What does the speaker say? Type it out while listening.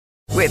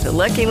With the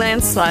Lucky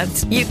Land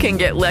Slots, you can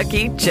get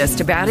lucky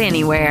just about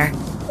anywhere.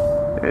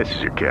 This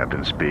is your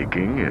captain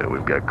speaking.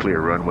 We've got clear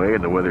runway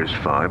and the weather's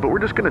fine, but we're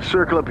just going to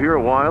circle up here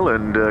a while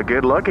and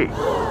get lucky.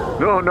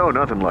 No,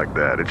 nothing like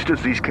that. It's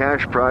just these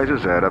cash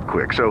prizes add up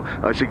quick. So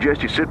I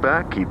suggest you sit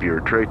back, keep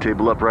your tray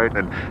table upright,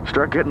 and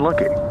start getting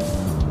lucky.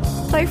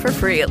 Play for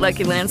free at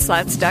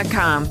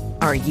LuckyLandSlots.com.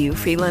 Are you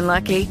feeling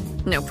lucky?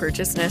 No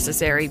purchase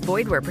necessary.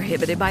 Void where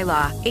prohibited by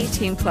law.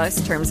 18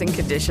 plus terms and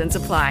conditions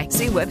apply.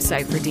 See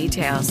website for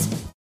details.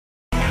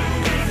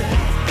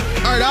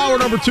 All right, hour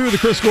number 2 of the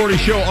Chris Gordy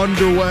Show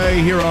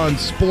underway here on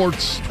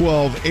Sports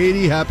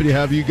 1280. Happy to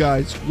have you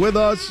guys with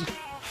us.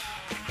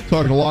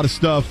 Talking a lot of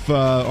stuff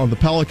on the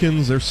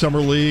Pelicans, their summer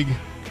league.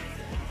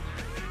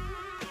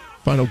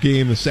 Final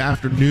game this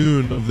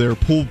afternoon of their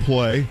pool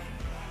play.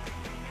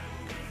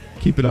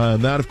 Keep an eye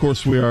on that. Of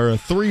course, we are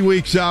 3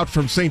 weeks out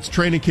from Saints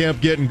training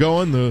camp getting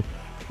going. The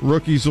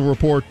rookies will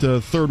report the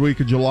third week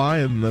of July,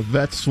 and the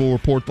vets will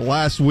report the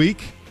last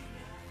week.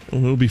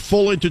 And we'll be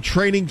full into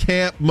training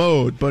camp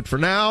mode. But for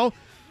now,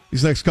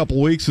 these next couple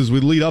of weeks as we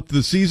lead up to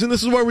the season,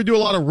 this is where we do a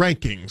lot of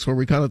rankings, where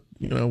we kind of,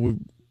 a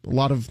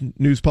lot of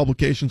news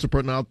publications are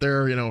putting out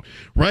there,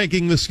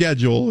 ranking the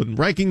schedule and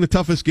ranking the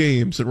toughest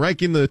games and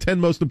ranking the 10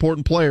 most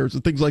important players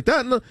and things like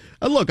that. And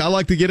look, I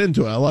like to get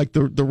into it. I like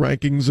the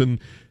rankings, and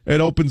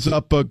it opens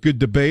up a good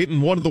debate.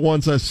 And one of the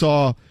ones I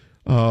saw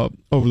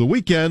over the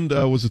weekend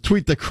was a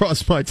tweet that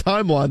crossed my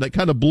timeline that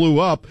kind of blew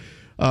up.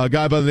 A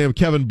guy by the name of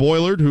Kevin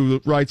Boilard, who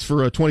writes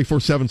for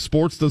 24/7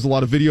 Sports, does a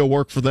lot of video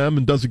work for them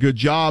and does a good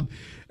job.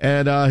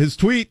 And his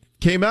tweet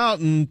came out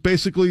and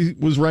basically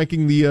was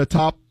ranking the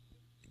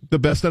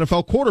best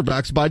NFL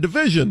quarterbacks by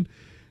division.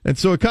 And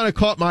so it kind of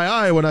caught my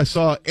eye when I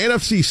saw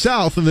NFC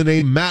South and the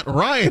name Matt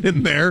Ryan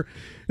in there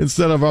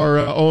instead of our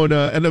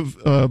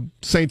own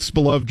Saints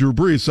beloved Drew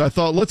Brees. So I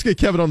thought, let's get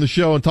Kevin on the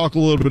show and talk a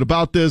little bit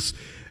about this.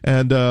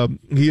 And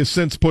he has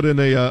since put in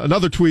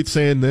another tweet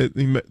saying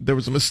that there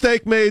was a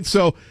mistake made.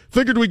 So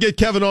figured we'd get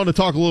Kevin on to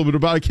talk a little bit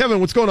about it. Kevin,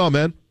 what's going on,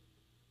 man?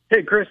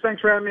 Hey, Chris,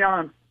 thanks for having me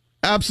on.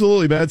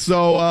 Absolutely, man.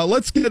 So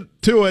let's get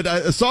to it.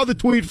 I saw the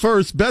tweet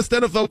first. Best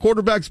NFL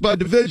quarterbacks by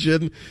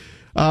division.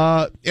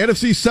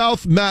 NFC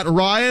South, Matt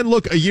Ryan.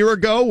 Look, a year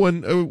ago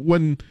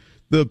when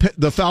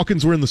the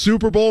Falcons were in the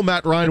Super Bowl,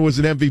 Matt Ryan was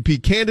an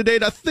MVP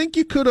candidate. I think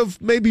you could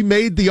have maybe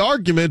made the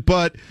argument,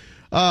 but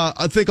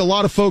I think a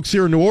lot of folks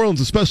here in New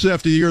Orleans, especially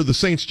after the year the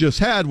Saints just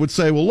had, would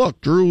say, well,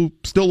 look, Drew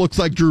still looks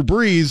like Drew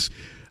Brees.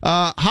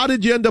 How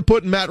did you end up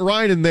putting Matt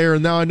Ryan in there?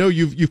 And now I know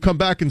you've come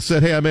back and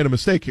said, hey, I made a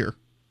mistake here.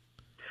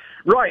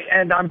 Right,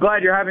 and I'm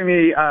glad you're having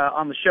me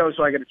on the show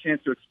so I get a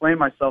chance to explain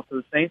myself to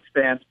the Saints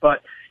fans.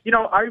 But,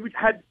 I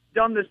had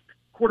done this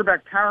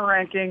quarterback power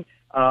ranking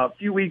a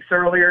few weeks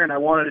earlier, and I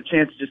wanted a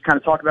chance to just kind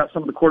of talk about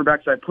some of the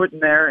quarterbacks I put in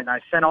there, and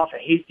I sent off a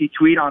hasty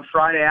tweet on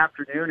Friday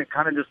afternoon and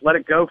kind of just let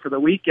it go for the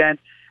weekend.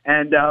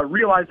 And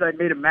realized I'd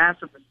made a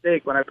massive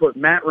mistake when I put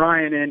Matt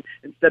Ryan in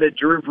instead of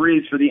Drew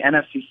Brees for the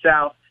NFC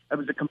South. That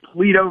was a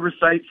complete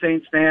oversight,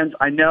 Saints fans.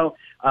 I know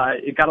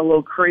it got a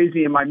little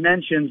crazy in my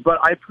mentions, but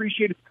I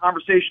appreciated the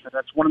conversation, and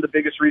that's one of the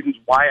biggest reasons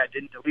why I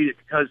didn't delete it,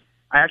 because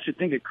I actually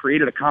think it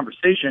created a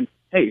conversation.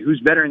 Hey, who's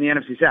better in the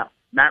NFC South,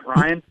 Matt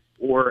Ryan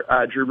or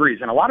Drew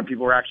Brees? And a lot of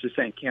people were actually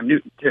saying Cam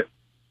Newton, too.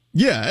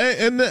 Yeah,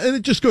 and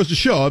it just goes to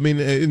show. I mean,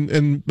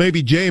 and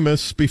maybe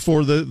Jameis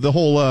before the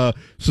whole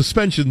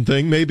suspension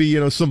thing,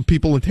 maybe some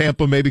people in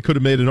Tampa maybe could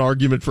have made an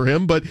argument for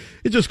him, but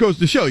it just goes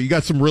to show you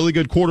got some really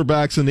good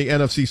quarterbacks in the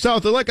NFC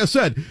South. And like I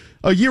said,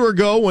 a year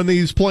ago when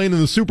he's playing in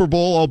the Super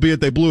Bowl, albeit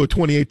they blew a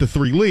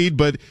 28-3 lead,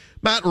 but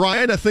Matt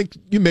Ryan, I think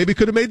you maybe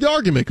could have made the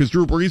argument because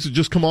Drew Brees had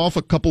just come off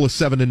a couple of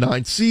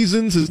 7-9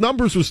 seasons. His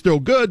numbers were still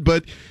good,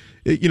 but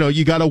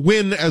you got to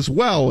win as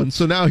well. And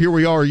so now here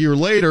we are a year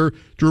later.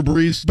 Drew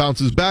Brees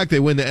bounces back. They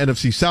win the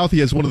NFC South. He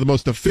has one of the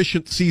most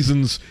efficient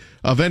seasons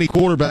of any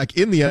quarterback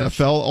in the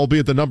NFL,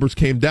 albeit the numbers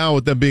came down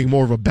with them being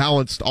more of a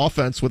balanced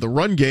offense with a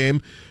run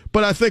game.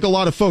 But I think a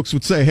lot of folks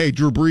would say, hey,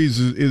 Drew Brees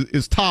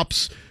is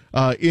tops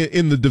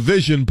in the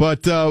division.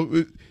 But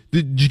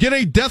did you get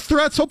any death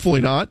threats?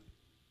 Hopefully not.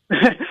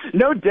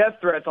 No death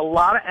threats. A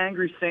lot of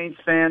angry Saints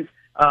fans.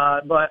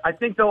 But I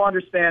think they'll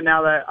understand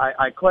now that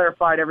I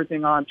clarified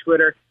everything on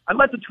Twitter. I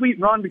let the tweet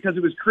run because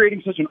it was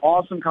creating such an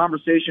awesome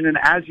conversation. And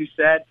as you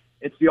said,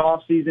 it's the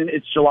off season.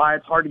 It's July.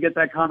 It's hard to get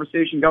that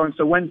conversation going.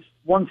 So when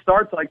one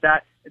starts like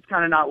that, it's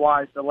kind of not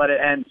wise to let it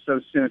end so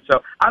soon.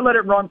 So I let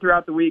it run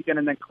throughout the weekend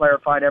and then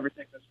clarified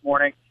everything this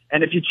morning.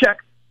 And if you check,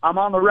 I'm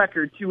on the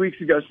record 2 weeks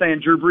ago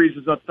saying Drew Brees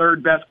is the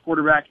third best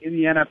quarterback in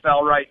the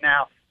NFL right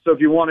now. So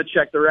if you want to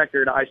check the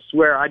record, I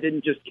swear I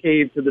didn't just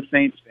cave to the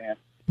Saints fan.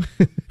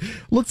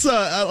 Let's.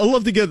 I'd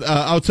love to get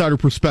outsider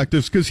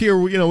perspectives because here,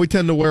 we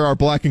tend to wear our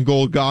black and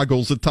gold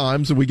goggles at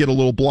times, and we get a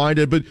little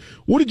blinded. But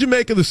what did you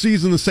make of the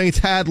season the Saints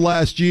had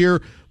last year?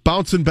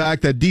 Bouncing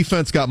back, that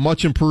defense got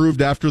much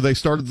improved after they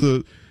started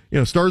the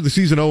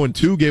season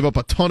 0-2, gave up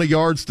a ton of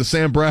yards to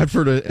Sam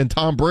Bradford and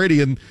Tom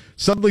Brady, and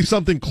suddenly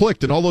something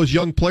clicked, and all those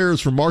young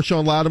players from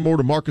Marshawn Lattimore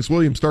to Marcus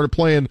Williams started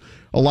playing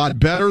a lot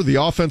better. The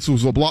offense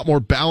was a lot more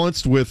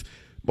balanced with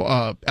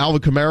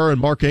Alvin Kamara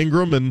and Mark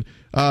Ingram, and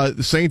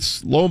the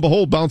Saints, lo and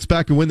behold, bounced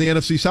back and win the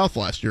NFC South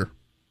last year.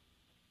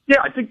 Yeah,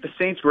 I think the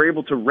Saints were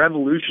able to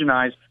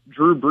revolutionize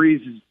Drew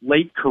Brees'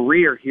 late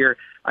career here.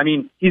 I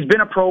mean, he's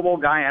been a Pro Bowl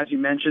guy, as you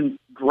mentioned,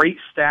 great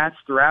stats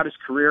throughout his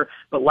career.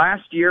 But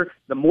last year,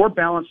 the more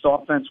balanced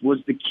offense was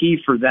the key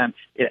for them.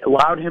 It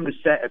allowed him to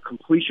set a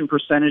completion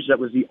percentage that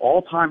was the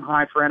all-time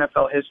high for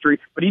NFL history.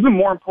 But even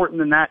more important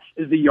than that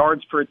is the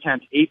yards per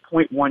attempt,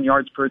 8.1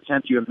 yards per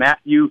attempt.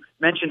 You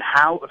mentioned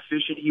how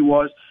efficient he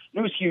was. It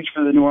was huge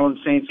for the New Orleans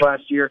Saints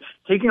last year.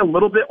 Taking a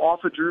little bit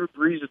off of Drew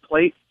Brees'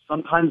 plate,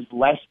 sometimes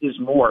less is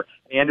more.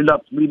 He ended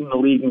up leading the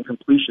league in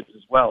completions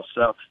as well.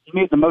 So he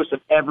made the most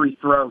of every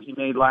throw he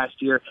made last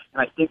year.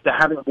 And I think that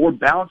having a more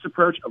balanced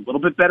approach, a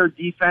little bit better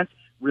defense,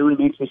 really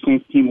makes the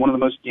Saints team one of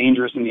the most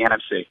dangerous in the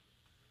NFC.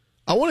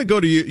 I want to go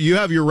to you. You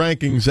have your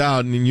rankings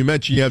out, and you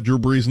mentioned you have Drew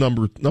Brees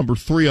number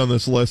 3 on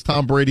this list,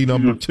 Tom Brady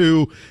number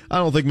 2. I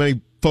don't think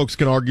many folks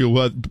can argue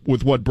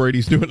with what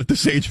Brady's doing at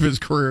this age of his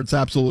career. It's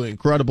absolutely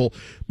incredible.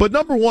 But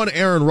number 1,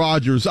 Aaron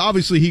Rodgers.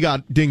 Obviously, he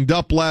got dinged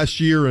up last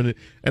year, and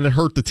it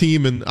hurt the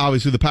team, and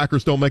obviously the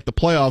Packers don't make the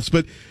playoffs.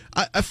 But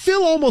I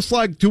feel almost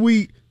like, do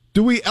we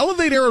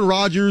elevate Aaron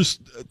Rodgers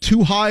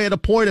too high at a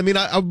point? I mean,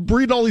 I'm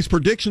reading all these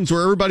predictions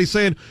where everybody's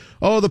saying,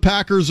 oh, the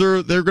Packers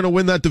they're going to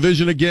win that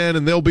division again,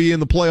 and they'll be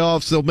in the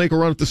playoffs. They'll make a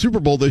run at the Super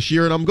Bowl this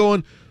year. And I'm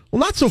going, well,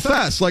 not so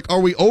fast. Like,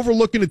 are we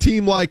overlooking a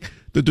team like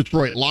the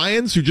Detroit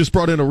Lions, who just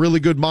brought in a really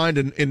good mind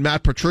in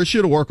Matt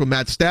Patricia to work with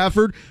Matt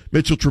Stafford?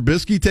 Mitchell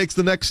Trubisky takes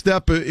the next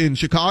step in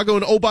Chicago.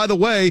 And, oh, by the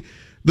way,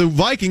 the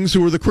Vikings,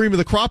 who were the cream of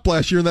the crop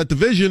last year in that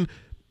division,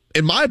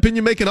 in my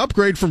opinion, make an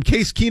upgrade from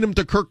Case Keenum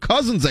to Kirk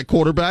Cousins at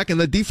quarterback, and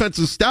the defense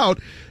is stout.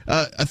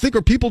 I think,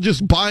 are people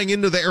just buying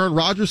into the Aaron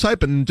Rodgers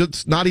hype and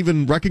just not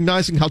even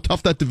recognizing how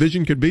tough that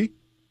division could be?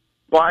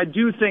 Well, I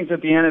do think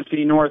that the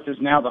NFC North is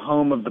now the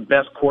home of the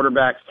best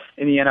quarterbacks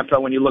in the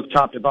NFL when you look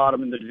top to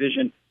bottom in the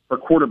division for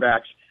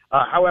quarterbacks.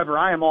 However,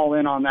 I am all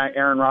in on that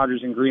Aaron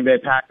Rodgers and Green Bay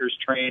Packers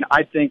train.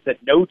 I think that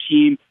no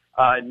team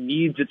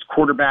needs its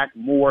quarterback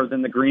more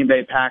than the Green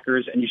Bay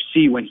Packers, and you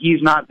see when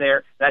he's not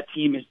there, that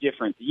team is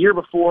different. The year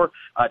before,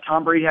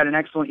 Tom Brady had an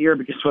excellent year,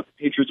 but guess what?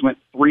 The Patriots went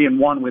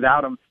 3-1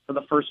 without him for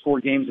the first 4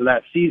 games of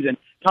that season.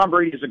 Tom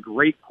Brady is a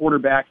great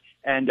quarterback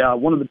and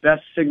one of the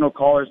best signal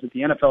callers that the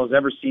NFL has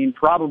ever seen.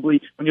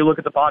 Probably, when you look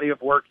at the body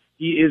of work,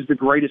 he is the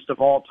greatest of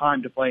all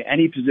time to play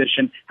any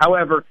position.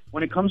 However,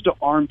 when it comes to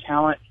arm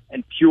talent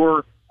and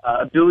pure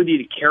ability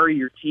to carry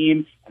your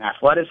team and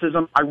athleticism,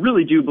 I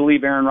really do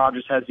believe Aaron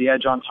Rodgers has the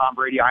edge on Tom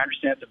Brady. I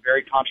understand it's a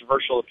very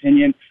controversial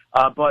opinion,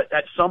 but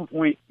at some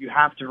point you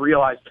have to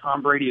realize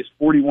Tom Brady is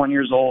 41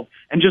 years old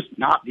and just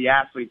not the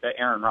athlete that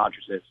Aaron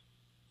Rodgers is.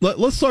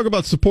 Let's talk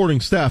about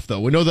supporting staff, though.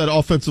 We know that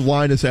offensive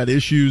line has had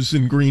issues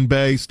in Green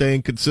Bay,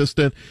 staying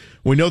consistent.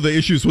 We know the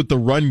issues with the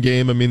run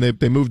game. I mean,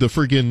 they moved a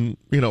freaking,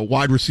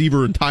 wide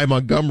receiver and Ty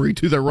Montgomery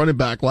to their running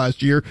back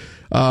last year.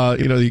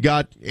 You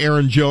got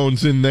Aaron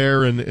Jones in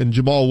there and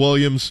Jamal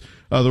Williams,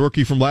 the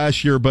rookie from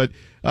last year. But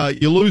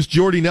you lose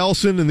Jordy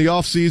Nelson in the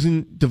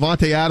offseason.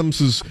 Devontae Adams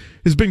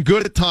has been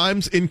good at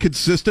times,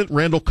 inconsistent.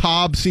 Randall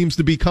Cobb seems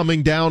to be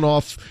coming down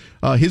off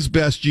his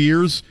best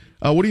years.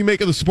 What do you make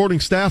of the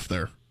supporting staff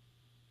there?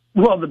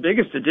 Well, the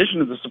biggest addition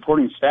to the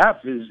supporting staff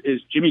is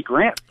Jimmy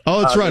Grant.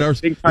 Oh, that's right. Our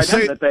big tight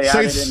end that they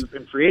added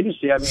in free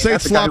agency. I mean,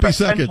 that's a guy who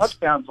had 10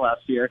 touchdowns last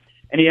year.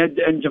 And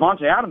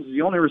Devontae Adams is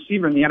the only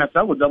receiver in the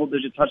NFL with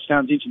double-digit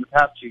touchdowns each in the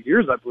past 2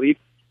 years, I believe.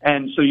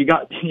 And so you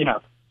got,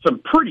 some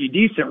pretty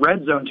decent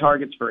red zone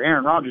targets for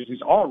Aaron Rodgers,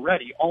 who's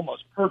already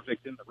almost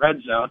perfect in the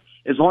red zone.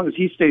 As long as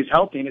he stays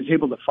healthy and is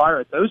able to fire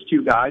at those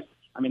two guys,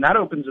 I mean, that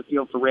opens the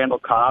field for Randall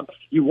Cobb.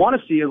 You want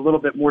to see a little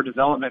bit more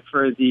development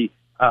for the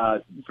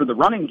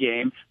running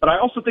game, but I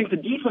also think the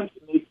defense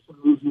can make some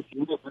moves this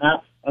year for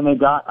that. And they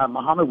got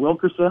Muhammad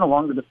Wilkerson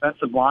along the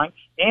defensive line,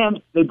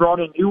 and they brought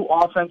in new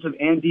offensive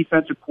and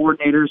defensive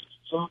coordinators.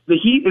 So the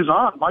heat is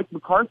on Mike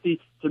McCarthy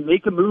to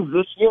make a move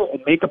this year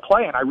and make a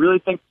play. And I really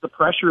think the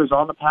pressure is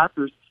on the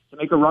Packers to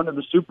make a run to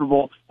the Super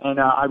Bowl, and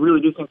I really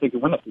do think they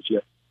can win it this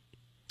year.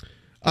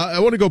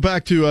 I want to go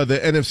back to the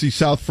NFC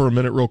South for a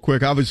minute real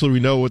quick. Obviously, we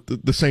know what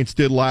the Saints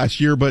did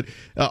last year, but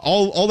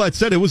all that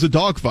said, it was a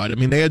dogfight. I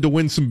mean, they had to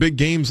win some big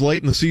games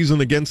late in the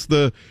season against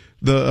the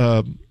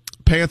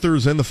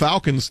Panthers and the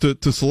Falcons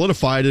to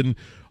solidify it, and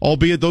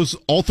albeit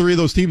all 3 of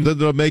those teams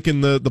ended up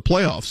making the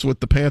playoffs, with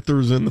the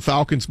Panthers and the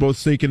Falcons both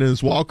sneaking in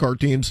as wildcard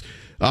teams.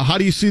 How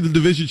do you see the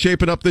division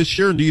shaping up this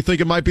year, and do you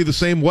think it might be the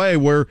same way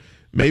where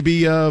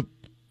maybe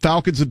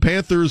Falcons and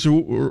Panthers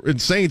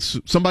and Saints,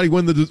 somebody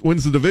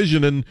wins the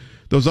division and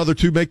those other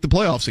 2 make the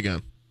playoffs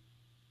again?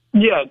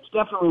 Yeah, it's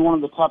definitely one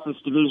of the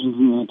toughest divisions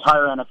in the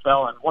entire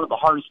NFL and one of the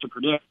hardest to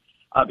predict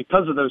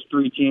because of those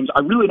 3 teams.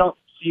 I really don't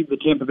see the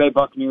Tampa Bay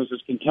Buccaneers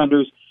as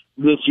contenders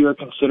this year,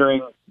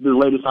 considering the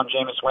latest on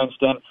Jameis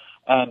Winston.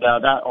 and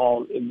that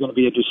all is going to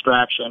be a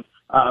distraction.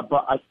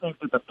 But I think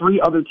that the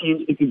three other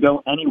teams, it could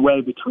go any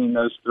way between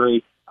those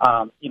three.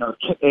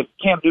 If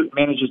Cam Newton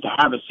manages to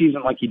have a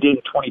season like he did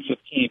in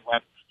 2015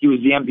 when he was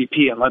the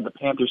MVP and led the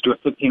Panthers to a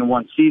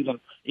 15-1 season,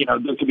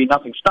 there could be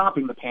nothing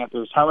stopping the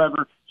Panthers.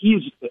 However,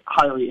 he's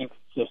highly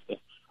inconsistent.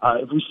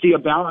 If we see a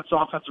balanced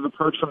offensive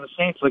approach from the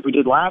Saints like we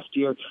did last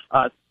year,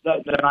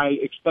 then I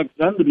expect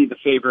them to be the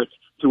favorites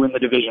to win the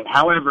division.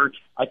 However,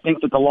 I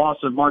think that the loss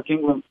of Mark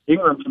Ingram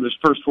from his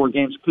first four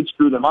games could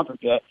screw them up a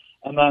bit.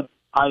 And then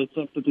I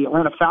think that the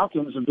Atlanta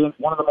Falcons have been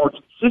one of the more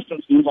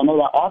consistent teams. I know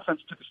that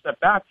offense took a step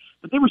back,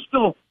 but they were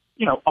still,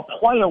 a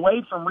play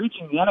away from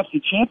reaching the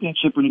NFC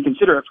Championship when you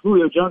consider if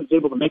Julio Jones is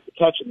able to make the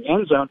catch in the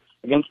end zone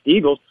against the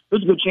Eagles,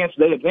 there's a good chance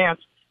they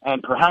advance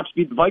and perhaps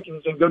beat the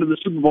Vikings and go to the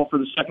Super Bowl for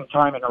the second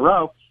time in a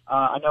row.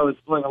 I know it's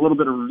playing a little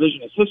bit of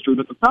revisionist history,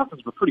 but the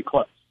Falcons were pretty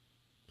close.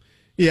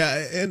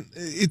 Yeah, and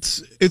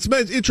it's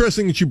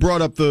interesting that you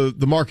brought up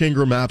the Mark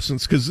Ingram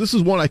absence, because this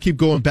is one I keep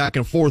going back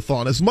and forth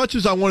on. As much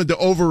as I wanted to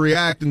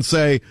overreact and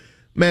say,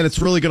 man, it's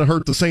really going to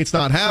hurt the Saints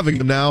not having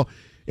him now,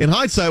 in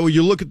hindsight, when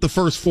you look at the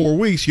first 4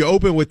 weeks, you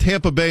open with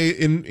Tampa Bay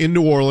in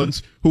New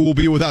Orleans, who will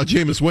be without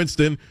Jameis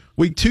Winston.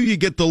 Week 2, you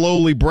get the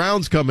lowly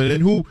Browns coming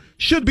in, who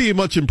should be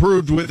much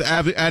improved with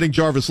adding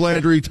Jarvis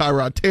Landry,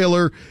 Tyrod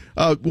Taylor.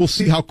 We'll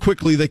see how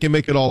quickly they can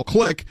make it all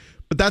click.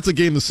 But that's a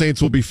game the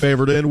Saints will be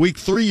favored in. Week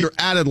 3, you're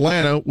at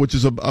Atlanta, which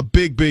is a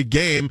big, big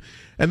game.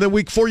 And then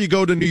week 4, you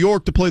go to New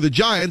York to play the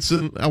Giants,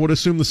 and I would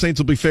assume the Saints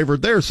will be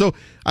favored there. So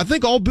I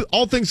think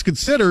all things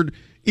considered,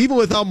 even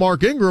without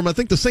Mark Ingram, I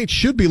think the Saints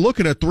should be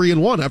looking at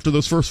 3-1 after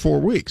those first 4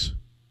 weeks.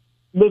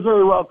 They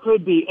very well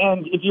could be.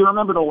 And if you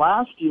remember the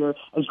last year,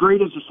 as great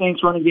as the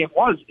Saints running game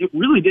was, it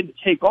really didn't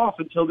take off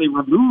until they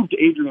removed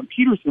Adrian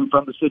Peterson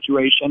from the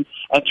situation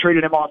and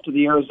traded him off to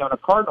the Arizona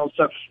Cardinals.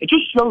 So it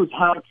just shows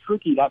how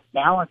tricky that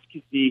balance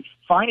could be,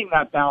 finding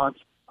that balance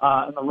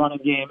in the running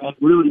game and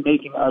really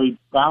making a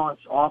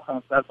balanced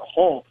offense as a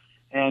whole.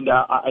 And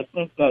I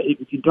think that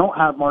if you don't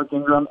have Mark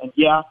Ingram, and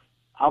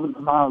Alvin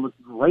Kamara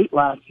looked great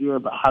last year,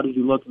 but how did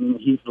he look? I mean,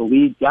 he's the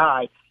lead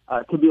guy.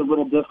 It could be a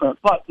little different,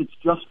 but it's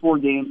just 4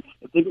 games.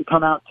 If they can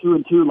come out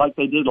 2-2 like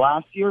they did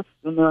last year,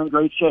 then they're in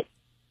great shape.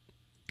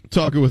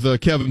 Talking with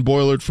Kevin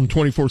Boilard from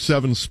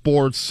 24/7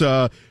 Sports.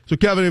 So,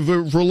 Kevin,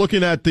 if we're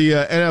looking at the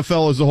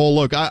NFL as a whole,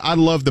 look, I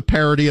love the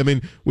parity. I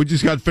mean, we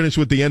just got finished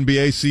with the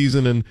NBA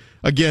season, and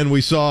again,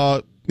 we saw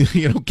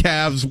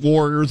Cavs,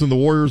 Warriors, and the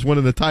Warriors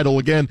winning the title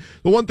again.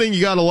 The one thing you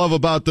got to love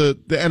about the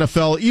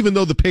NFL, even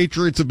though the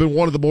Patriots have been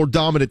one of the more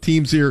dominant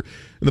teams here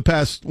in the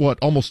past,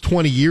 almost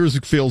 20 years,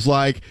 it feels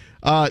like,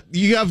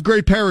 you have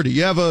great parity.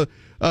 You have a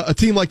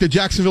team like the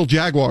Jacksonville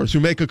Jaguars, who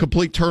make a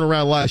complete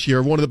turnaround last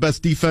year, one of the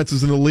best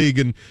defenses in the league,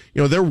 and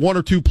they're 1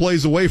 or 2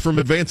 plays away from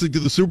advancing to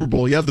the Super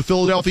Bowl. You have the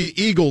Philadelphia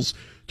Eagles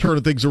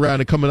turning things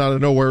around and coming out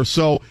of nowhere.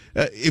 So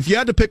if you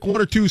had to pick 1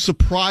 or 2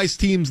 surprise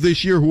teams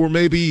this year who were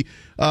maybe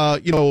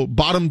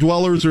bottom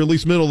dwellers or at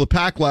least middle of the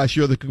pack last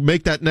year that could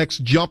make that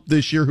next jump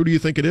this year, who do you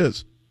think it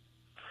is?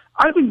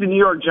 I think the New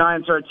York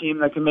Giants are a team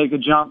that can make a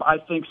jump. I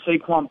think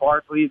Saquon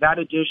Barkley, that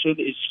addition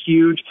is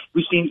huge.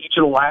 We've seen each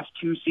of the last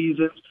 2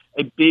 seasons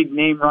a big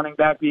name running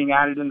back being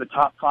added in the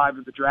top 5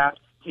 of the draft,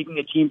 taking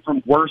a team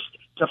from worst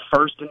to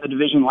first in the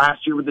division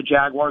last year with the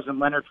Jaguars and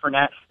Leonard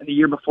Fournette, and the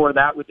year before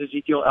that with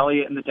Ezekiel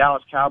Elliott and the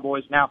Dallas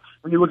Cowboys. Now,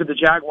 when you look at the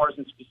Jaguars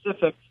in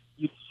specific,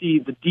 you see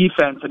the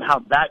defense and how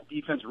that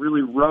defense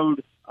really drove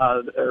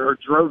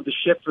the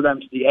ship for them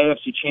to the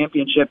AFC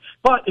Championship.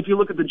 But if you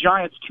look at the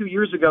Giants 2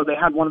 years ago, they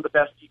had one of the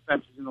best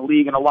defenses in the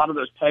league, and a lot of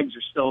those pegs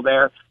are still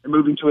there. They're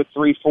moving to a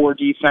 3-4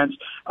 defense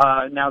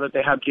now that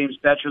they have James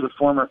Betcher, the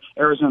former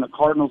Arizona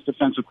Cardinals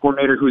defensive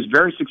coordinator, who is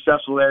very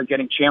successful there,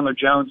 getting Chandler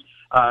Jones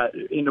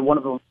into one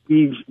of the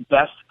league's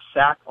best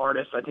sack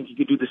artists. I think you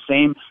could do the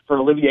same for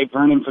Olivier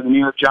Vernon for the New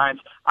York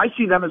Giants. I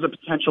see them as a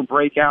potential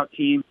breakout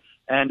team.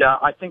 And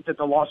I think that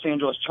the Los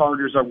Angeles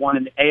Chargers are one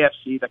in the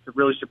AFC that could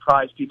really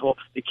surprise people.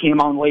 They came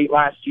on late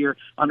last year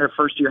under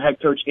first-year head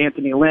coach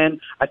Anthony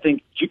Lynn. I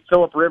think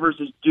Phillip Rivers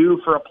is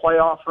due for a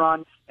playoff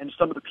run, and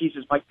some of the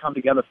pieces might come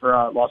together for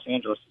Los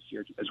Angeles this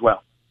year as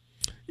well.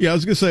 Yeah, I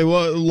was going to say,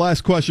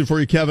 last question for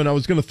you, Kevin. I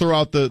was going to throw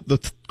out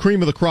the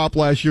cream of the crop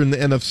last year in the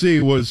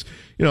NFC was,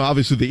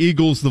 obviously the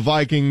Eagles, the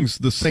Vikings,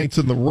 the Saints,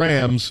 and the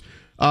Rams.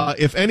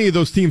 If any of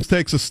those teams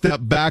takes a step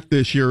back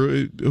this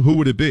year, who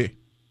would it be?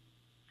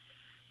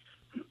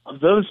 Of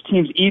those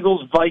teams,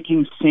 Eagles,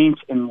 Vikings, Saints,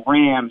 and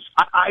Rams,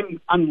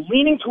 I'm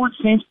leaning towards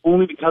Saints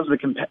only because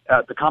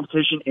of the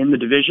competition in the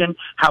division.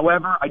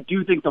 However, I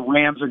do think the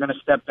Rams are going to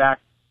step back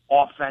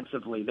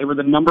offensively. They were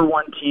the number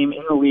 1 team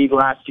in the league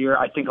last year.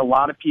 I think a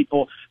lot of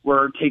people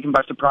were taken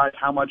by surprise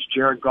how much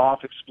Jared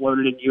Goff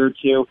exploded in year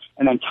 2,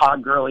 and then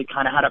Todd Gurley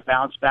kind of had a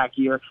bounce-back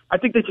year. I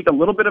think they take a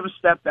little bit of a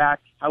step back.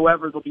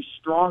 However, they'll be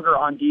stronger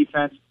on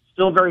defense,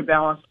 still very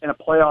balanced, and a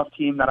playoff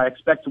team that I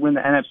expect to win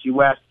the NFC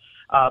West.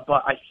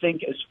 But I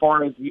think as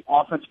far as the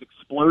offensive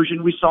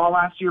explosion we saw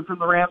last year from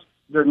the Rams,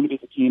 they're going to be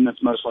the team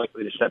that's most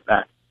likely to step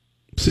back.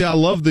 See, I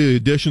love the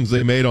additions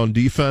they made on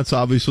defense.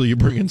 Obviously, you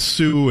bring in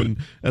Sue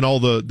and all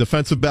the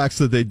defensive backs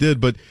that they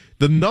did, but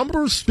the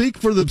numbers speak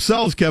for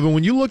themselves, Kevin.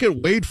 When you look at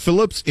Wade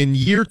Phillips in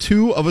year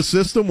 2 of a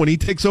system, when he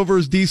takes over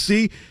as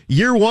DC,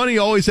 year 1, he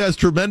always has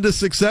tremendous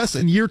success,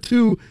 and year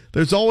 2,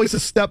 there's always a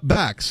step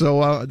back.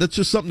 So that's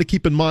just something to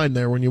keep in mind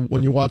there when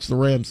you watch the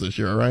Rams this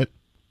year, all right?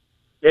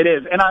 It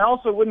is. And I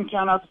also wouldn't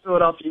count out the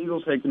Philadelphia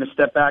Eagles taking a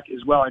step back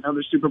as well. I know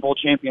they're Super Bowl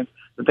champions,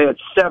 but they had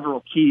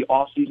several key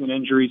off-season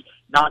injuries,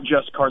 not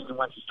just Carson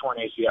Wentz's torn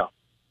ACL.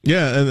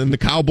 Yeah, and the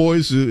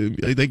Cowboys,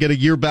 they get a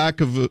year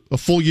back of a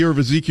full year of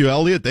Ezekiel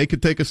Elliott. They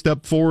could take a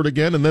step forward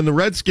again. And then the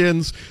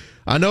Redskins,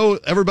 I know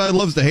everybody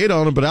loves to hate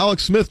on him, but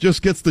Alex Smith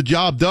just gets the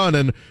job done.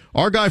 And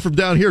our guy from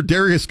down here,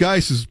 Darius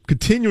Geis, is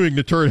continuing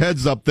to turn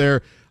heads up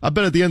there. I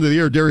bet at the end of the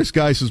year, Darius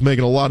Geis is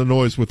making a lot of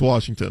noise with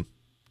Washington.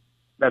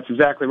 That's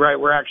exactly right.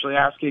 We're actually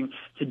asking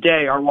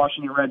today our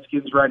Washington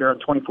Redskins writer on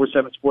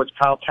 24/7 Sports,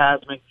 Kyle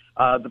Tasman,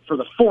 for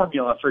the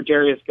formula for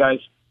Darius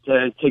Geis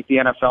to take the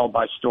NFL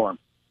by storm.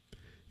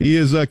 He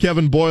is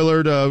Kevin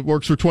Boilard,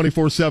 works for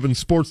 24/7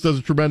 Sports, does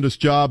a tremendous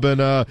job.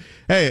 And,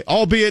 hey,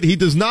 albeit he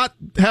does not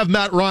have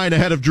Matt Ryan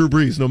ahead of Drew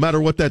Brees, no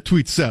matter what that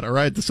tweet said, all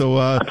right? So,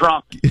 I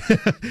promise.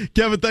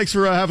 Kevin, thanks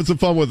for having some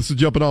fun with us and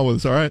jumping on with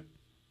us, all right?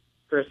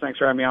 Chris, thanks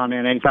for having me on,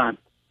 man. Anytime.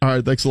 All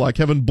right, thanks a lot.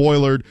 Kevin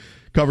Boilard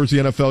covers the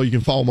NFL. You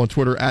can follow him on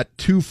Twitter at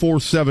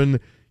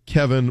 247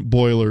 Kevin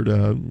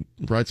Boilard.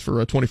 Writes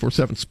for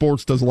 24/7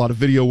 Sports, does a lot of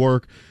video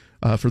work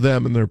for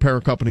them and their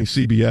parent company,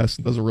 CBS,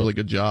 and does a really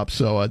good job.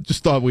 So I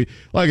just thought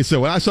like I said,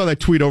 when I saw that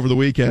tweet over the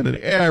weekend and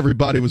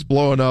everybody was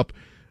blowing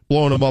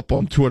him up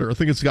on Twitter, I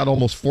think it's got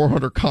almost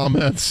 400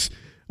 comments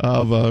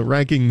of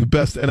ranking the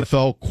best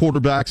NFL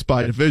quarterbacks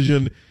by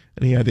division.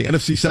 And he had the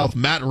NFC South,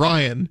 Matt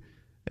Ryan,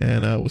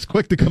 and was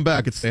quick to come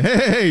back and say,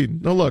 hey,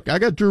 no, look, I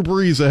got Drew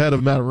Brees ahead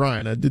of Matt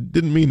Ryan. I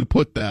didn't mean to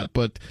put that,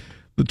 but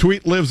the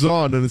tweet lives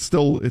on, and it's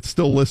still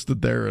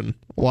listed there, and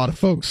a lot of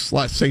folks, a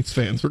lot of Saints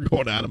fans are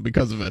going at him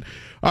because of it.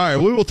 All right,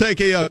 we will take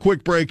a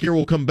quick break here.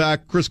 We'll come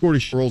back. Chris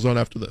Gordy rolls on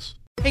after this.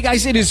 Hey,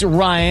 guys, it is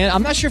Ryan.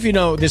 I'm not sure if you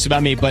know this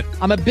about me, but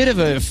I'm a bit of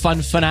a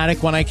fun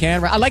fanatic when I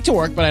can. I like to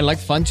work, but I like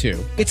fun,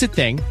 too. It's a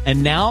thing.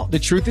 And now the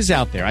truth is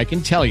out there. I can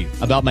tell you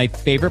about my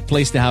favorite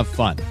place to have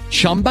fun,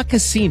 Chumba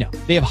Casino.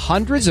 They have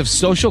hundreds of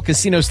social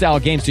casino-style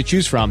games to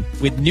choose from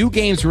with new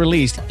games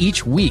released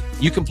each week.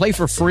 You can play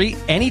for free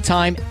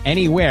anytime,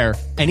 anywhere,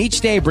 and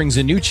each day brings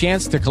a new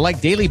chance to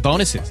collect daily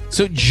bonuses.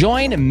 So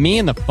join me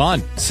in the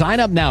fun. Sign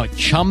up now at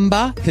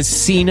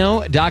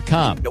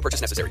ChumbaCasino.com. No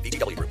purchase necessary.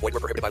 VGW Group. Void where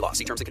prohibited by law.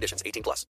 See terms and conditions. 18+.